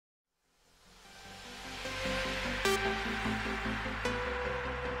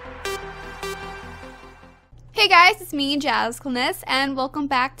guys, it's me, Jazzcleness, and welcome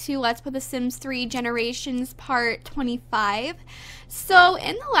back to Let's Play The Sims 3 Generations Part 25. So,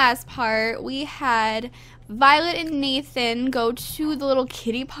 in the last part, we had Violet and Nathan go to the little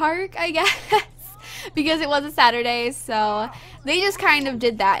kiddie park, I guess, because it was a Saturday, so they just kind of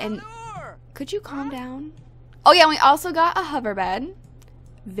did that. And could you calm down? Oh yeah, we also got a hover bed.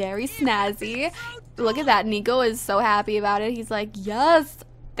 Very snazzy. Look at that, Nico is so happy about it. He's like, yes,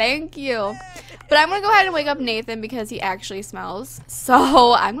 thank you. But I'm going to go ahead and wake up Nathan because he actually smells.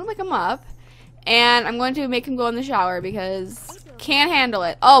 So I'm going to wake him up. And I'm going to make him go in the shower because can't handle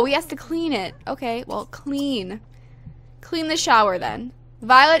it. Oh, he has to clean it. Okay, well, clean. Clean the shower then.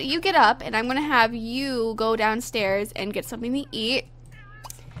 Violet, you get up and I'm going to have you go downstairs and get something to eat.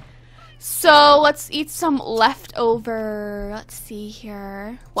 So let's eat some leftover, let's see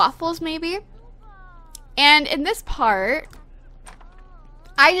here, waffles maybe. And in this part,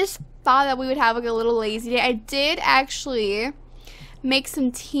 I just thought that we would have like a little lazy day. I did actually make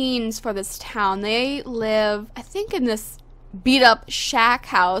some teens for this town. They live, I think, in this beat up shack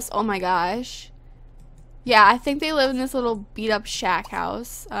house. Oh my gosh. Yeah, I think they live in this little beat up shack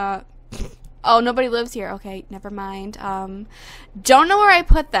house. Oh, nobody lives here. Okay, never mind. Don't know where I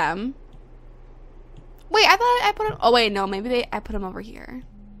put them. Wait, I thought I put them, oh wait, no, maybe I put them over here.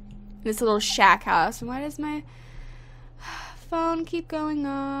 This little shack house. And why does my phone keep going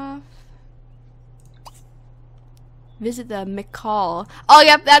off? Visit the McCall. Oh,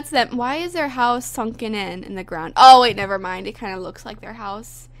 yep, that's them. Why is their house sunken in the ground? Oh, wait, never mind. It kind of looks like their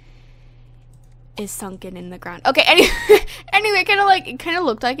house is sunken in the ground. Okay, anyway, it kind of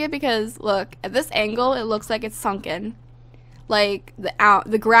looked like it because, look, at this angle, it looks like it's sunken. Like,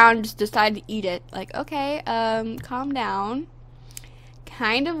 the ground just decided to eat it. Like, okay, calm down.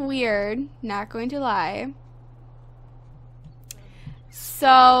 Kind of weird, not going to lie.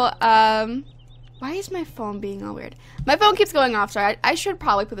 So, why is my phone being all weird? My phone keeps going off, sorry. I should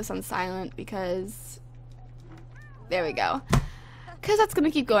probably put this on silent because, there we go. Because that's going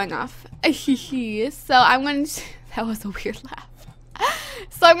to keep going off. So, I'm going to, that was a weird laugh.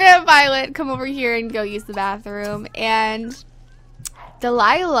 So, I'm going to have Violet come over here and go use the bathroom. And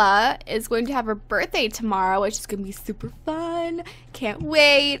Delilah is going to have her birthday tomorrow, which is going to be super fun. Can't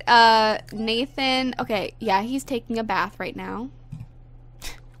wait. Nathan, okay, yeah, he's taking a bath right now.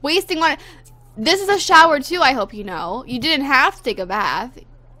 Wasting one. This is a shower too, I hope you know. You didn't have to take a bath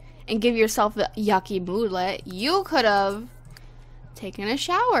and give yourself the yucky moodlet. You could have taken a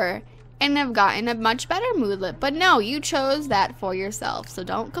shower and have gotten a much better moodlet. But no, you chose that for yourself. So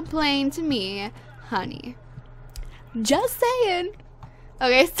don't complain to me, honey. Just saying.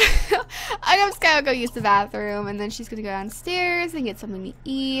 Okay, so I'm just gonna go use the bathroom and then she's gonna go downstairs and get something to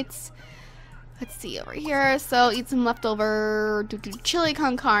eat. Let's see over here. So eat some leftover chili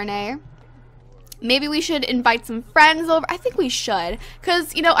con carne. Maybe we should invite some friends over. I think we should.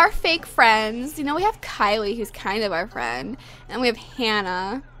 Because, you know, our fake friends, you know, we have Kylie, who's kind of our friend. And we have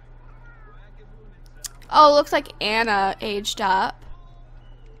Hannah. Oh, looks like Anna aged up.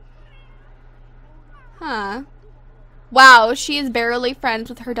 Huh. Wow, she is barely friends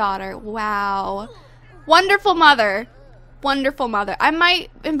with her daughter. Wow. Wonderful mother. Wonderful mother. I might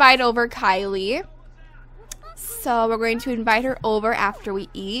invite over Kylie. So we're going to invite her over after we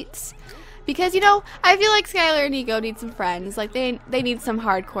eat. Because, you know, I feel like Skylar and Nico need some friends. Like, they need some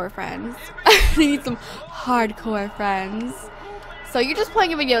hardcore friends. They need some hardcore friends. So you're just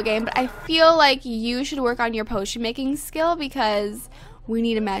playing a video game, but I feel like you should work on your potion making skill because we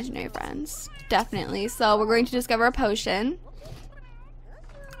need imaginary friends. Definitely. So we're going to discover a potion.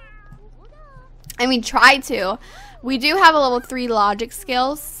 I mean, try to. We do have a level 3 logic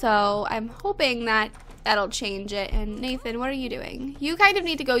skill, so I'm hoping that that'll change it. And Nathan, what are you doing? You kind of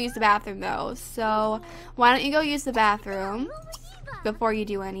need to go use the bathroom though, so why don't you go use the bathroom before you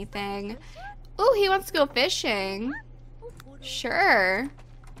do anything? Ooh, he wants to go fishing. Sure.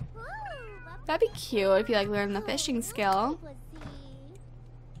 That'd be cute if you like learn the fishing skill.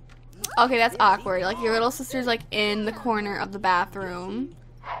 Okay, that's awkward. Like your little sister's like in the corner of the bathroom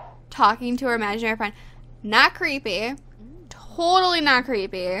talking to her imaginary friend. Not creepy. Totally not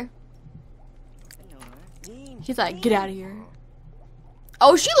creepy. He's like, get out of here.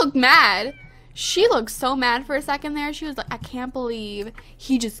 Oh, she looked mad. She looked so mad for a second there. She was like, I can't believe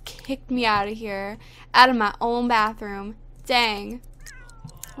he just kicked me out of here. Out of my own bathroom. Dang.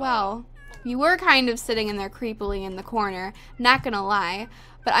 Well, you were kind of sitting in there creepily in the corner. Not gonna lie.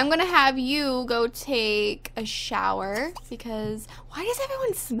 But I'm gonna have you go take a shower. Because why does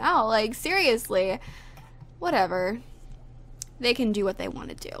everyone smell? Like, seriously. Whatever. They can do what they want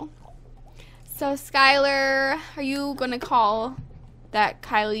to do. So, Skylar, are you gonna call that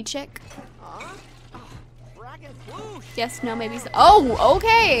Kylie chick? Yes, no, maybe so. Oh,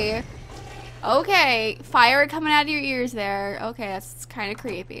 okay. Okay. Fire coming out of your ears there. Okay, that's kind of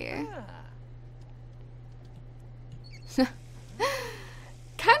creepy.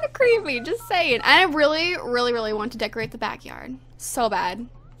 Kind of creepy, just saying. I really, really, really want to decorate the backyard. So bad.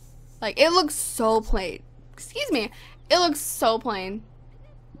 Like, it looks so plain. Excuse me. It looks so plain.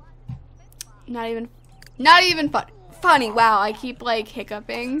 Not even funny. Wow, I keep, like,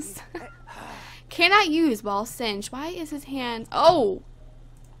 hiccuping. Cannot use while singed. Why is his hand... Oh!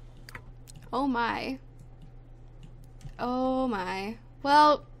 Oh, my. Oh, my.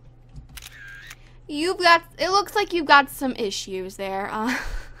 Well... it looks like you've got some issues there.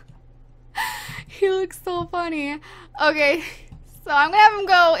 He looks so funny. Okay, so I'm gonna have him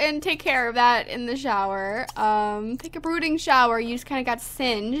go and take care of that in the shower. Take a brooding shower. You just kind of got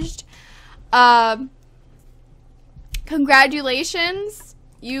singed. Congratulations,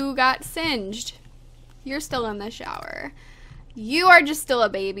 you got singed. You're still in the shower. You are just still a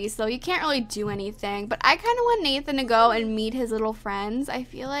baby, so you can't really do anything. But I kind of want Nathan to go and meet his little friends. I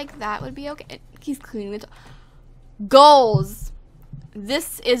feel like that would be okay. He's cleaning the goals.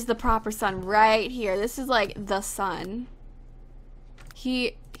 This is the proper son right here. This is like the son.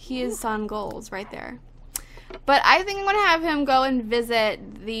 He is son goals right there. But I think I'm gonna have him go and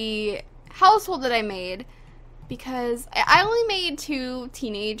visit the household that I made, because I only made 2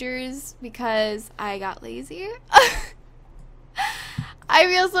 teenagers because I got lazy. I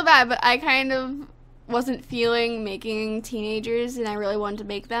feel so bad, but I kind of wasn't feeling making teenagers, and I really wanted to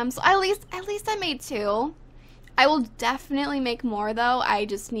make them. So at least I made 2. I will definitely make more, though. I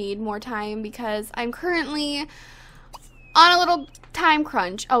just need more time because I'm currently on a little time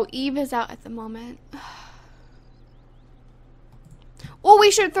crunch. Oh, Eve is out at the moment. Oh,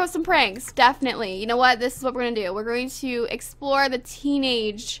 we should throw some pranks. Definitely. You know what? This is what we're going to do. We're going to explore the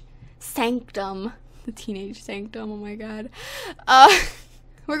teenage sanctum. The teenage sanctum. Oh my god.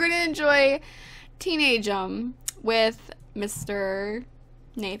 We're going to enjoy teenage with Mr.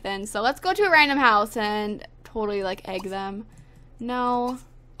 Nathan. So let's go to a random house and totally like egg them. No.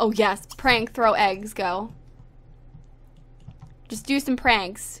 Oh yes. Prank. Throw eggs. Go. Just do some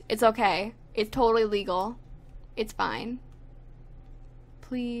pranks. It's okay. It's totally legal. It's fine.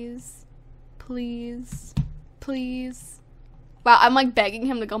 Please. Please. Please. Wow, I'm like begging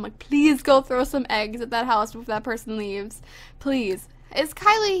him to go. I'm like, please go throw some eggs at that house before that person leaves. Please. Is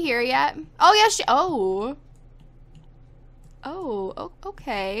Kylie here yet? Oh, yeah, oh. Oh,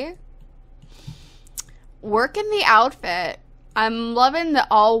 okay. Working the outfit. I'm loving the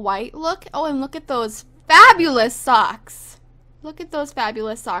all-white look. Oh, and look at those fabulous socks. Look at those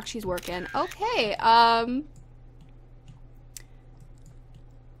fabulous socks she's working. Okay,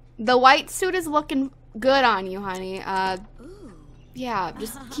 the white suit is looking good on you, honey. Yeah,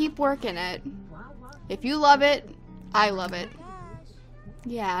 just keep working it. If you love it, I love it.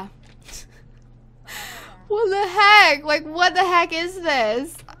 Yeah. What the heck? Like, what the heck is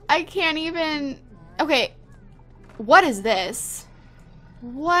this? I can't even... Okay. What is this?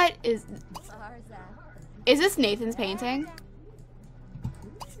 What is... Is this Nathan's painting?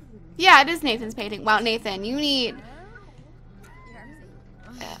 Yeah, it is Nathan's painting. Wow, Nathan, you need...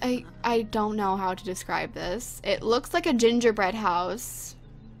 I don't know how to describe this. It looks like a gingerbread house.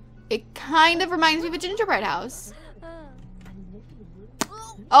 It kind of reminds me of a gingerbread house.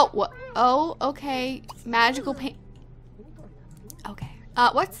 Oh, what? Oh, okay. Magical paint. Okay.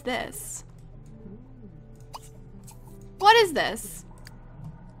 What's this? What is this?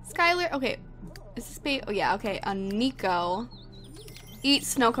 Skylar. Okay. Is this bait? Oh yeah. Okay. A Nico. Eat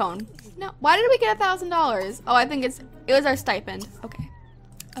snow cone. No. Why did we get $1,000? Oh, I think it was our stipend. Okay.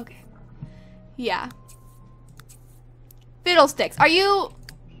 Okay. Yeah. Fiddlesticks. Are you...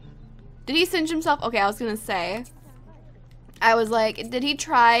 Did he singe himself? Okay, I was gonna say. I was like, did he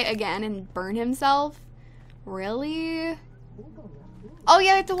try again and burn himself? Really? Oh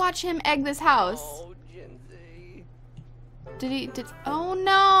yeah, I have to watch him egg this house. Oh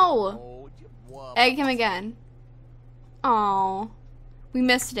no! Egg him again. Oh, we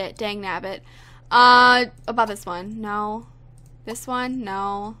missed it. Dang nabbit. About this one? No. This one?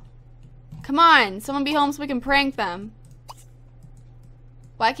 No. Come on, someone be home so we can prank them.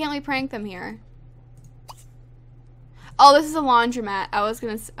 Why can't we prank them here? Oh, this is a laundromat. I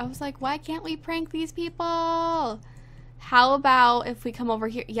was like, why can't we prank these people? How about if we come over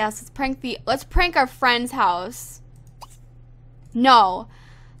here? Yes, let's prank our friend's house. No,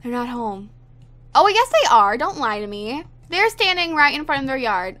 they're not home. Oh, I guess they are. Don't lie to me. They're standing right in front of their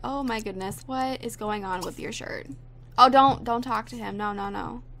yard. Oh my goodness, what is going on with your shirt? Oh, don't talk to him. No, no,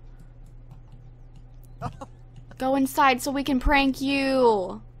 no. Go inside so we can prank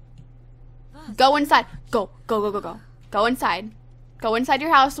you. Go inside. Go, go, go, go, go. Go inside. Go inside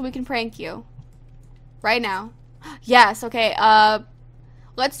your house so we can prank you. Right now. Yes, okay,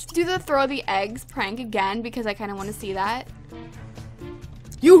 let's do the throw the eggs prank again because I kind of want to see that.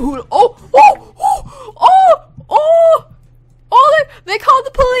 They called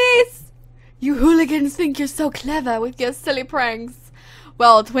the police! You hooligans think you're so clever with your silly pranks.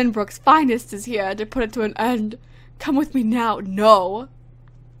 Well, Twinbrook's finest is here to put it to an end. Come with me now. No.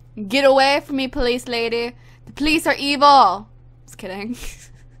 Get away from me, police lady. The police are evil. Just kidding.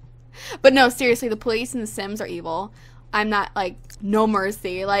 But no, seriously, the police and the Sims are evil. I'm not, like, no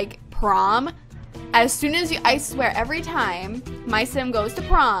mercy. Like, prom, as soon as I swear, every time my Sim goes to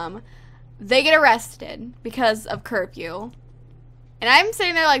prom, they get arrested because of curfew. And I'm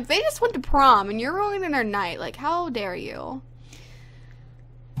sitting there like, they just went to prom and you're ruining their night. Like, how dare you?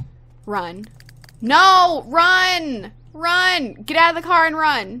 Run. No! Run! Run! Get out of the car and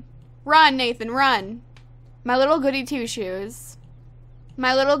run. Run, Nathan, run. My little goody two-shoes.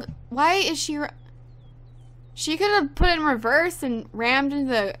 My little... Why is she... She could have put it in reverse and rammed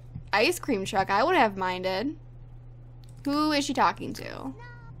into the ice cream truck. I wouldn't have minded. Who is she talking to?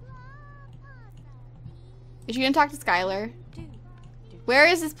 Is she gonna talk to Skylar? Where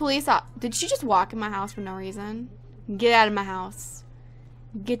is this police Did she just walk in my house for no reason? Get out of my house.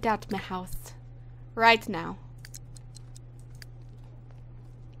 Get out of my house. Right now.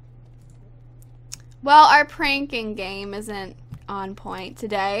 Well, our pranking game isn't on point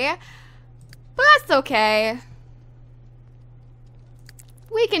today. But that's okay.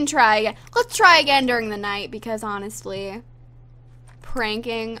 We can try again. Let's try again during the night because honestly,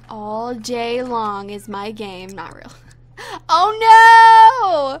 pranking all day long is my game. Not real.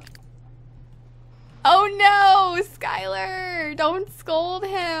 Oh no! Oh no, Skylar! Don't scold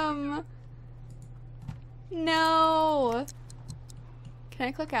him. No. Can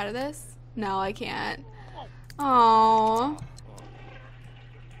I click out of this? No, I can't. Aww.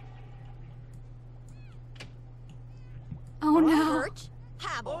 Oh no.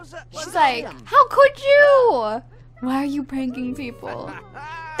 She's like, how could you? Why are you pranking people?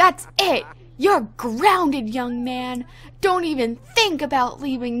 That's it. You're grounded, young man. Don't even think about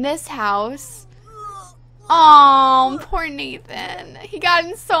leaving this house. Oh, poor Nathan. He got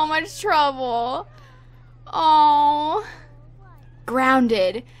in so much trouble. Oh.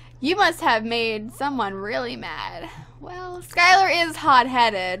 Grounded. You must have made someone really mad. Well, Skylar is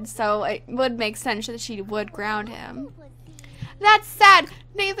hot-headed, so it would make sense that she would ground him. That's sad.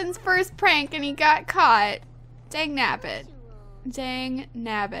 Nathan's first prank and he got caught. Dang nabbit. Dang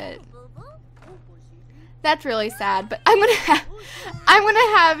nabbit. That's really sad, but I'm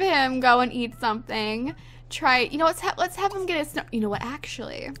gonna have him go and eat something. Try, you know, let's have him get a snow. You know what?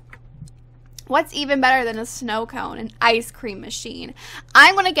 Actually, what's even better than a snow cone? An ice cream machine.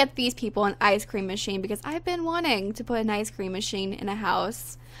 I'm gonna get these people an ice cream machine because I've been wanting to put an ice cream machine in a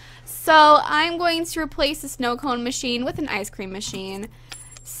house. So I'm going to replace the snow cone machine with an ice cream machine.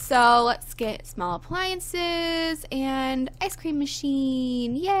 So let's get small appliances and ice cream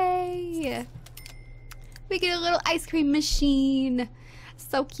machine. Yay! We get a little ice cream machine.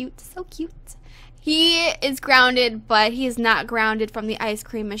 So cute, so cute. He is grounded, but he is not grounded from the ice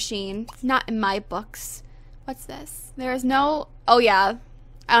cream machine. Not in my books. What's this? There is no... Oh yeah,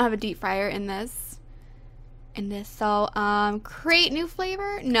 I don't have a deep fryer in this. So, create new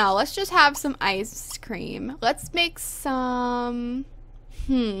flavor? No, let's just have some ice cream. Let's make some...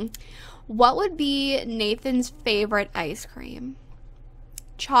 What would be Nathan's favorite ice cream?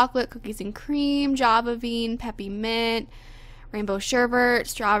 Chocolate, cookies and cream, Java bean, peppy mint, rainbow sherbet,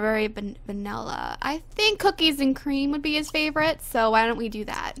 strawberry, vanilla. I think cookies and cream would be his favorite, so why don't we do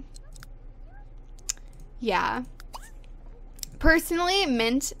that? Yeah. Personally,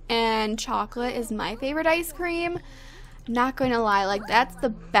 mint and chocolate is my favorite ice cream. Not going to lie, like, that's the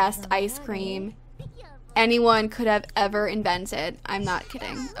best ice cream anyone could have ever invented. I'm not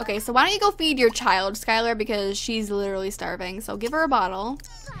kidding. Okay, so why don't you go feed your child, Skylar, because she's literally starving. So give her a bottle.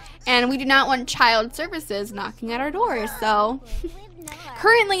 And we do not want child services knocking at our doors, so...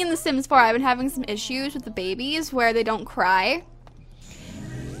 Currently in The Sims 4, I've been having some issues with the babies where they don't cry.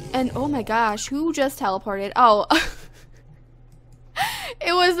 And oh my gosh, who just teleported? Oh...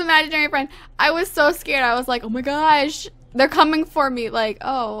 It was an imaginary friend. I was so scared. I was like, oh my gosh, they're coming for me. Like,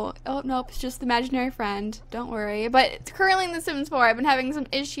 oh nope, it's just the imaginary friend. Don't worry. But currently in The Sims 4, I've been having some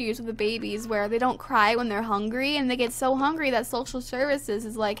issues with the babies where they don't cry when they're hungry, and they get so hungry that social services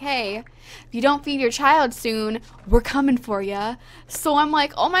is like, hey, if you don't feed your child soon, we're coming for you. So I'm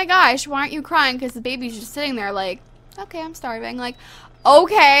like, oh my gosh, why aren't you crying? Because the baby's just sitting there like, okay, I'm starving. Like,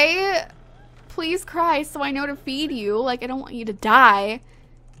 okay, please cry so I know to feed you. Like, I don't want you to die.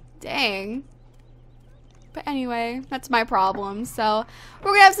 Dang. But anyway, that's my problem. So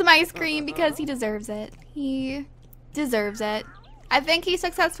we're gonna have some ice cream because he deserves it. He deserves it. I think he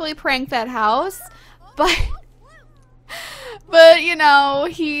successfully pranked that house, but you know,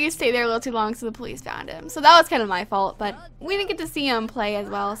 he stayed there a little too long, so the police found him. So that was kind of my fault, but we didn't get to see him play as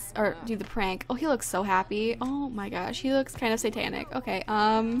well, or do the prank. Oh, he looks so happy. Oh my gosh, he looks kind of satanic. Okay,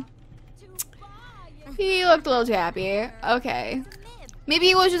 he looked a little too happy. Okay. Maybe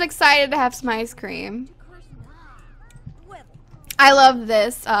he was just excited to have some ice cream. I love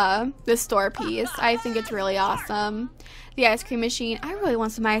this, this store piece. I think it's really awesome. The ice cream machine. I really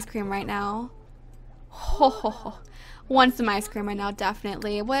want some ice cream right now. Oh, want some ice cream right now,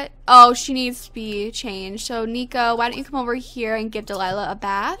 definitely. What? Oh, she needs to be changed. So, Nico, why don't you come over here and give Delilah a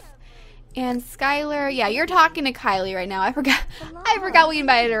bath? And Skylar, yeah, you're talking to Kylie right now. I forgot we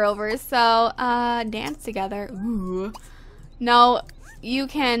invited her over. So, dance together. Ooh. No, you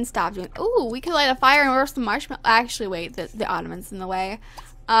can stop doing. Ooh, we could light a fire and roast some marshmallows. Actually, wait, the ottoman's in the way.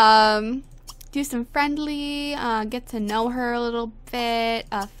 Do some friendly, get to know her a little bit.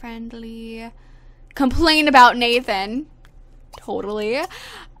 Friendly. Complain about Nathan. Totally.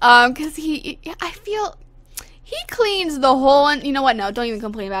 Cause I feel he cleans the whole, you know what, no, don't even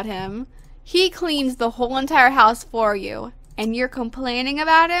complain about him. He cleans the whole entire house for you, and you're complaining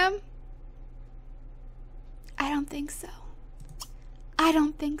about him? I don't think so. I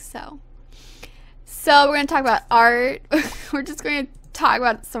don't think so. So we're gonna talk about art. We're just gonna talk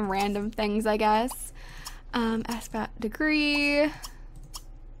about some random things, I guess. Ask about degree.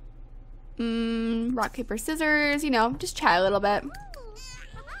 Rock, paper, scissors, you know, just chat a little bit.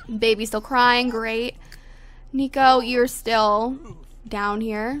 Baby still crying, great. Nico, you're still down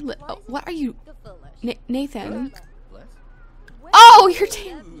here. Oh, what are you? Nathan. Oh, you're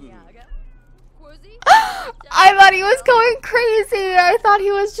I thought he was going crazy. I thought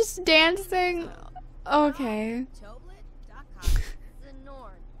he was just dancing. Okay.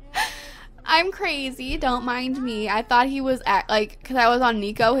 I'm crazy, don't mind me. I thought he was because I was on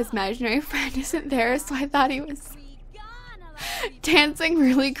Nico, his imaginary friend isn't there, so I thought he was dancing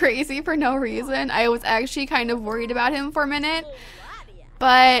really crazy for no reason. I was actually kind of worried about him for a minute,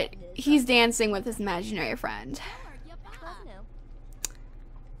 but he's dancing with his imaginary friend.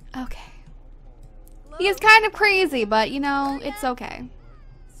 Okay. He is kind of crazy, but you know, it's okay.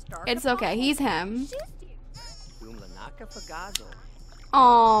 It's okay, he's him.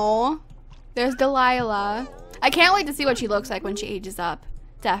 Aww. There's Delilah. I can't wait to see what she looks like when she ages up.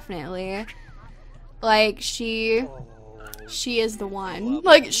 Definitely. Like, she is the one.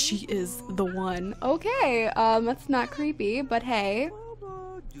 Like, she is the one. Okay, that's not creepy, but hey.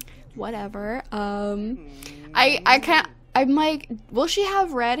 Whatever. I can't, I'm like, will she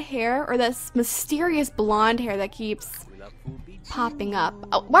have red hair or this mysterious blonde hair that keeps popping up?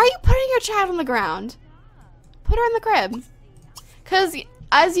 Oh, why are you putting your child on the ground? Put her in the crib. Because,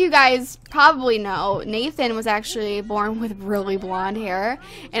 as you guys probably know, Nathan was actually born with really blonde hair,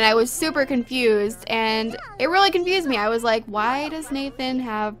 and I was super confused, and it really confused me. I was like, why does Nathan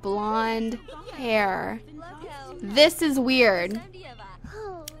have blonde hair? This is weird.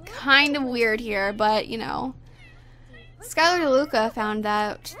 Kind of weird here, but, you know. Skylar DeLuca found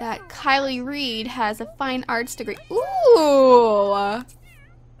out that Kylie Reed has a fine arts degree. Ooh!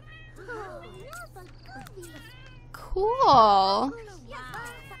 Cool.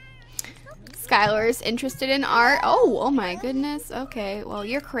 Skylar's interested in art. Oh my goodness. Okay, well,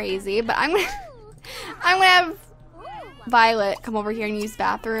 you're crazy, but I'm gonna have Violet come over here and use the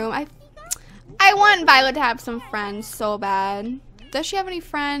bathroom. I want Violet to have some friends so bad. Does she have any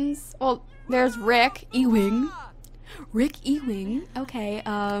friends? Well, there's Rick Ewing. Rick Ewing. Okay.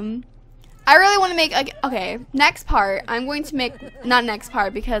 I really want to make okay, next part. I'm going to make not next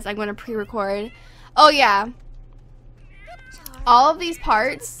part because I'm going to pre-record. Oh yeah. All of these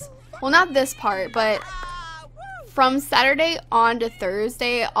parts, well, not this part, but from Saturday on to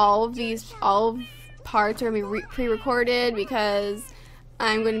Thursday, all of parts are going to be pre-recorded because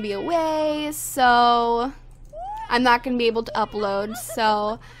I'm going to be away, so I'm not going to be able to upload,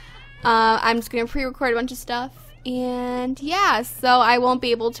 so I'm just going to pre-record a bunch of stuff, and yeah, so I won't be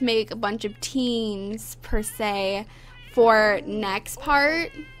able to make a bunch of teens, per se, for next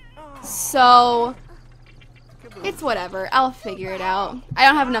part, so it's whatever. I'll figure it out. I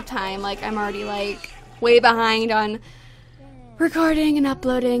don't have enough time. Like, I'm already, like, way behind on recording and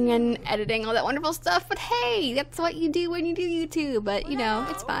uploading and editing, all that wonderful stuff. But hey, that's what you do when you do YouTube. But, you know,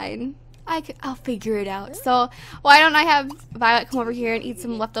 it's fine. I'll figure it out. So, why don't I have Violet come over here and eat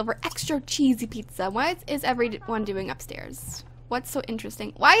some leftover extra cheesy pizza? What is everyone doing upstairs? What's so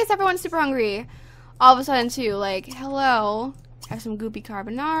interesting? Why is everyone super hungry all of a sudden, too? Like, hello? Have some goopy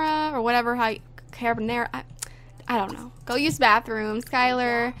carbonara or whatever. Carbonara. I don't know. Go use the bathroom.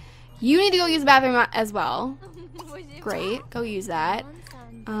 Skylar, you need to go use the bathroom as well. Great. Go use that.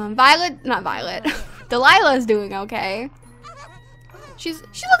 Not Violet. Delilah's doing okay. She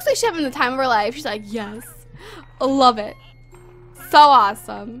looks like she's having the time of her life. She's like, yes. I love it. So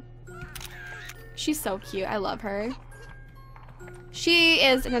awesome. She's so cute. I love her. She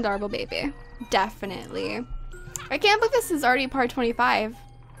is an adorable baby. Definitely. I can't believe this is already part 25.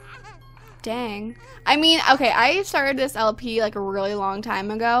 Dang. I mean, okay, I started this LP like a really long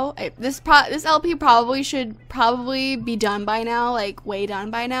time ago. This LP should be done by now, like way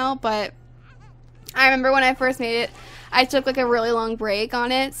done by now, but I remember when I first made it, I took like a really long break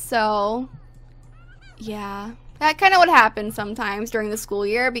on it, so yeah. That kind of what happens sometimes during the school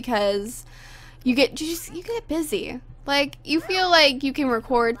year because you get busy. Like, you feel like you can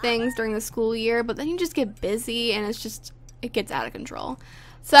record things during the school year, but then you just get busy and it gets out of control.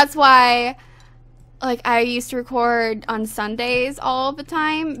 So that's why, like, I used to record on Sundays all the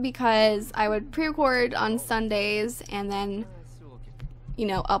time because I would pre-record on Sundays and then, you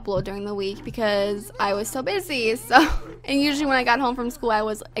know, upload during the week because I was so busy. So, and usually when I got home from school, I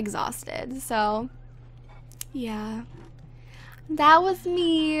was exhausted. So, yeah. That was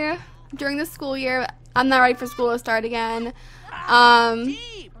me during the school year. I'm not ready for school to start again.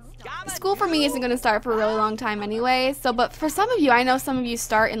 School for me isn't going to start for a really long time anyway. So, but for some of you, I know some of you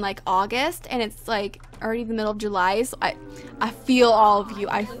start in like August and it's like already the middle of July. So I feel all of you.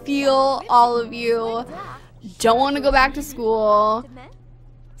 I feel all of you. Don't want to go back to school.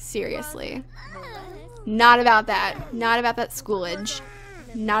 Seriously. Not about that. Not about that schoolage.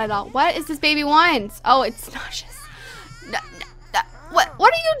 Not at all. What is this baby want? Oh, it's nauseous. What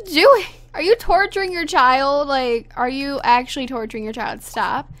are you doing? Are you torturing your child? Like, are you actually torturing your child?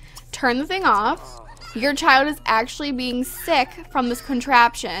 Stop. Turn the thing off. Your child is actually being sick from this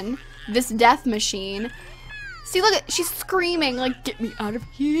contraption, this death machine. See, look, she's screaming, like, get me out of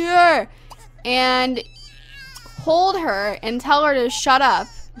here. And hold her and tell her to shut up.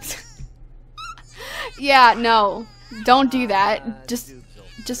 Yeah, no. Don't do that. Just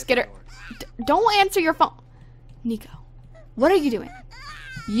get her. Don't answer your phone. Nico, what are you doing?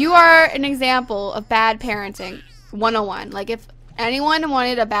 You are an example of bad parenting 101. Like, if anyone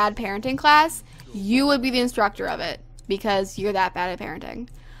wanted a bad parenting class, you would be the instructor of it because you're that bad at parenting.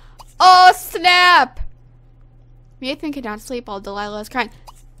 Oh, snap! Nathan cannot sleep while Delilah is crying.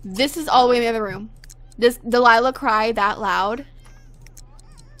 This is all the way in the other room. Does Delilah cry that loud?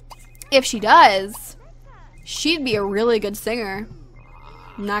 If she does, she'd be a really good singer.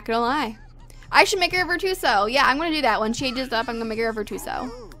 I'm not gonna lie. I should make her a virtuoso. Yeah, I'm gonna do that. When she ages up, I'm gonna make her a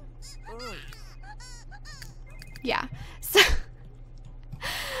virtuoso. Yeah. So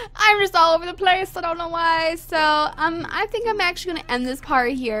I'm just all over the place. I don't know why. So I think I'm actually gonna end this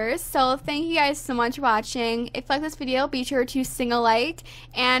part here. So thank you guys so much for watching. If you like this video, be sure to sing a like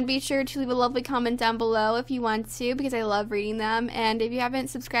and be sure to leave a lovely comment down below if you want to because I love reading them. And if you haven't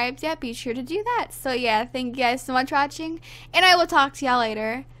subscribed yet, be sure to do that. So yeah, thank you guys so much for watching, and I will talk to y'all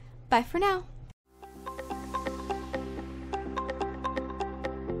later. Bye for now.